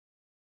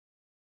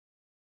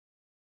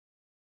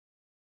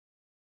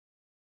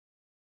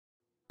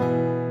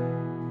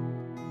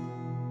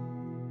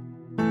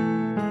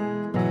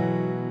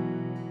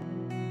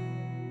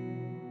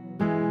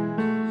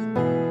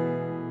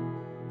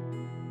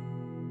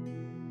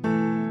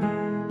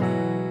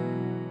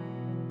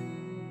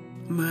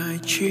My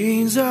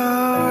chains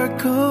are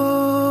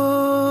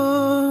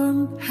gone,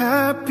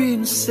 have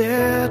been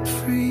set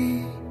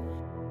free.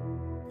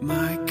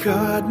 My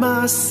God,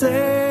 my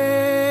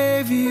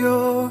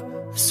Savior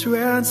has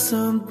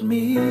ransomed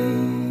me.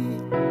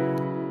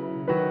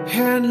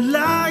 And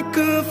like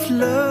a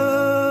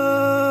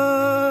flood,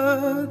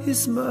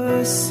 His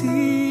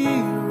mercy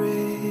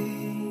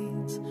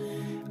reigns,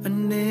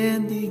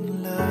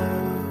 unending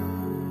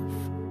love,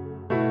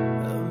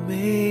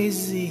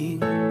 amazing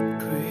grace.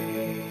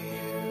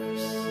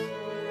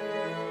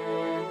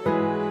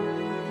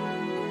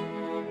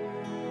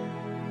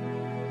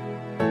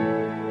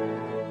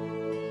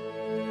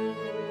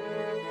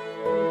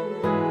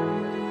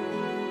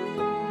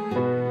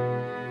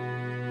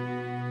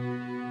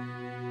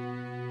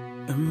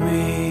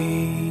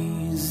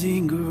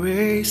 Amazing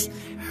grace,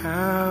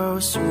 how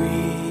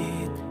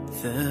sweet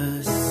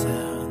the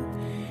sound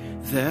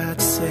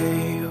that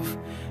saved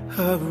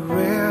a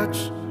wretch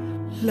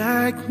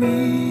like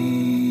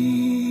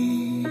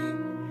me.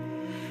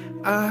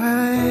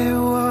 I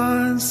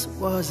once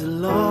was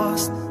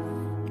lost,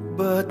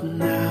 but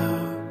now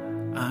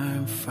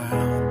I'm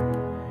found.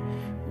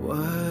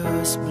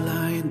 Was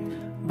blind,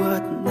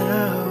 but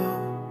now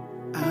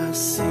I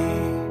see.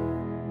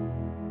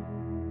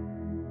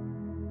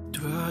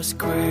 'Twas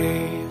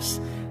grace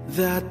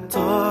that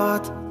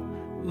taught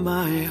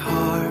my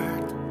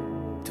heart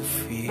to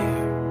fear,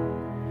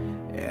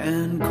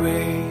 and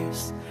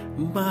grace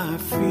my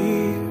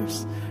fears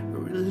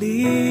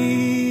relieve.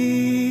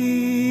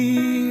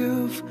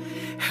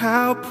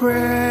 How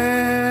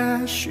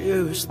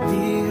precious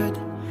did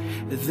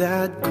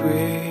that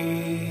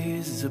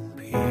grace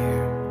appear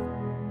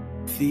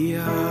the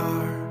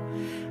hour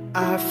I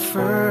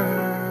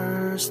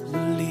first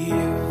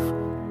believed.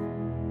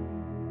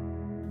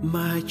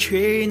 My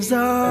chains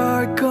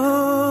are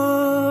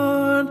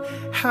gone,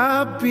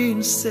 have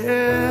been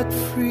set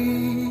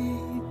free.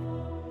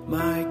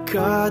 My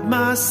God,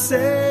 my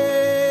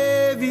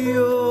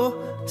Savior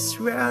has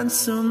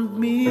ransomed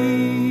me.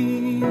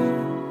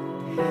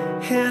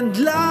 And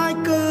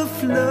like a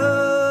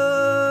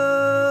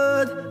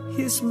flood,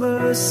 His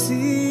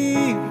mercy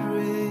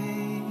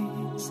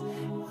reigns,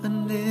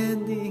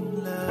 unending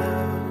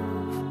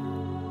love,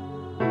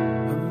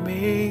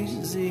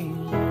 amazing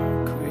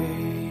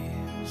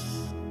grace.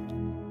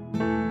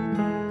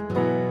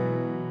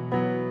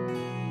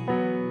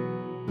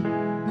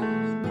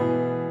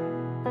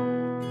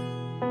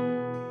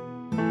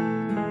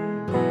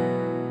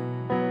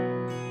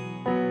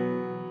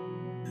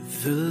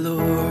 The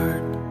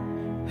Lord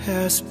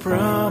has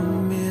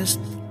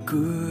promised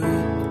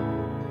good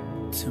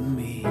to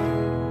me.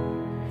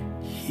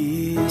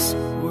 His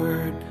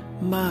word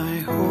my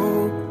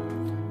hope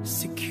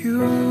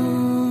secures.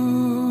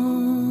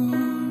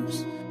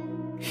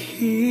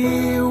 He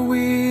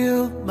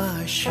will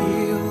my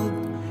shield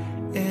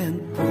and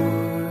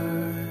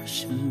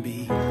portion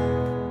be,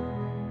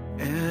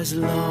 as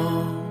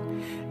long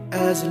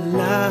as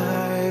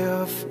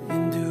life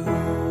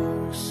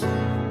endures.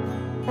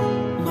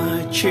 My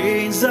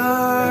chains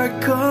are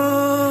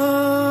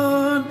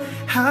gone,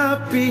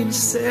 have been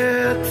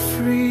set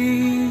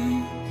free.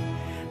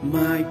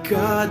 My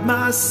God,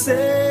 my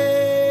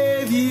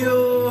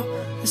Savior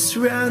has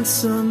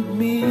ransomed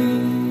me.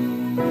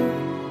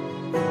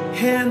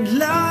 And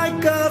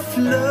like a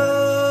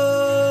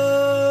flood,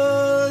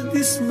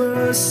 His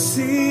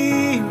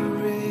mercy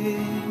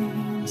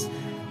reigns,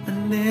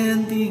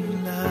 unending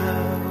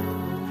love,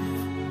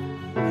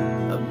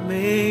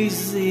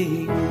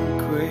 amazing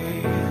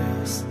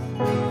grace.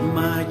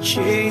 My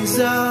chains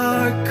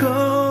are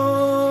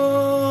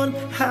gone,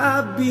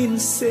 have been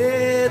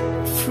set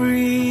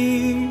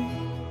free.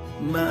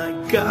 My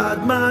God,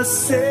 my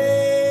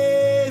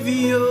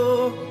Savior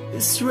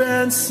has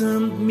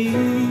ransomed me.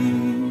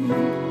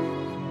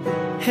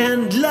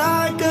 And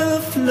like a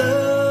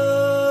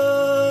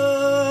flood,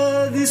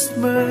 His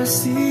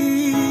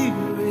mercy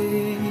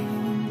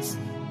reigns,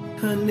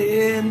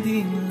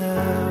 unending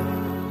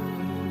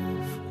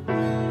love,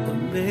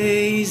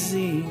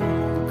 amazing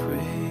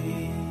grace.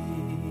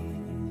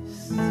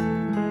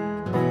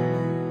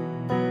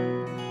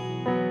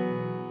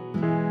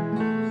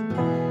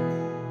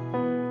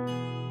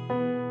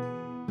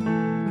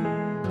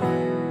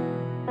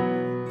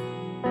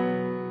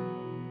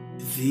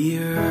 The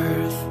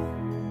earth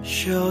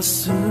shall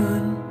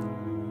soon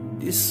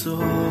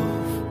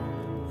dissolve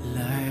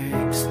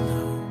like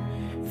snow.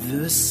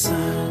 The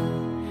sun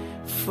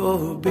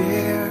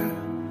forbear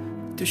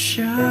to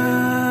shine,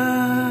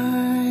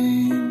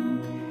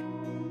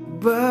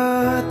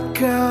 but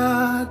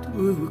God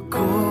who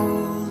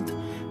called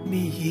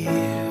me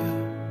here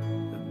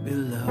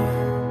below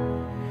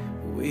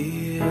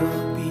will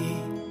be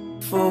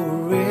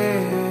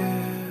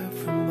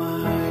forever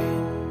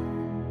mine.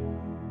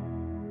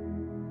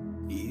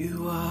 You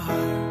are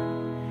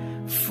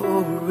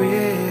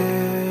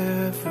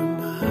forever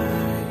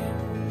mine.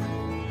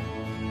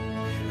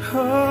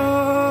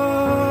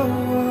 Oh,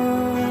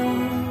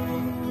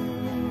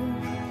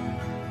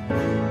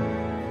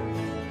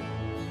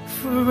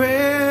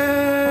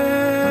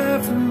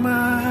 forever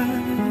mine.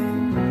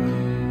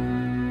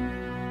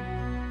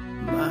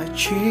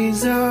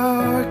 chains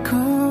are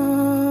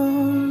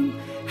gone,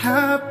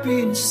 have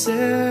been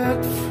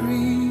set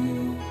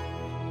free.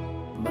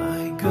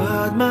 My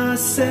God, my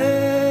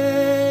Savior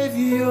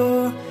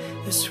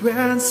has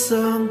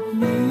ransomed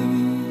me.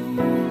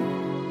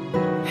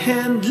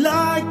 And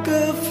like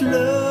a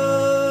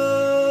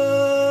flood,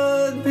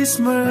 His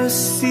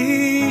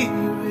mercy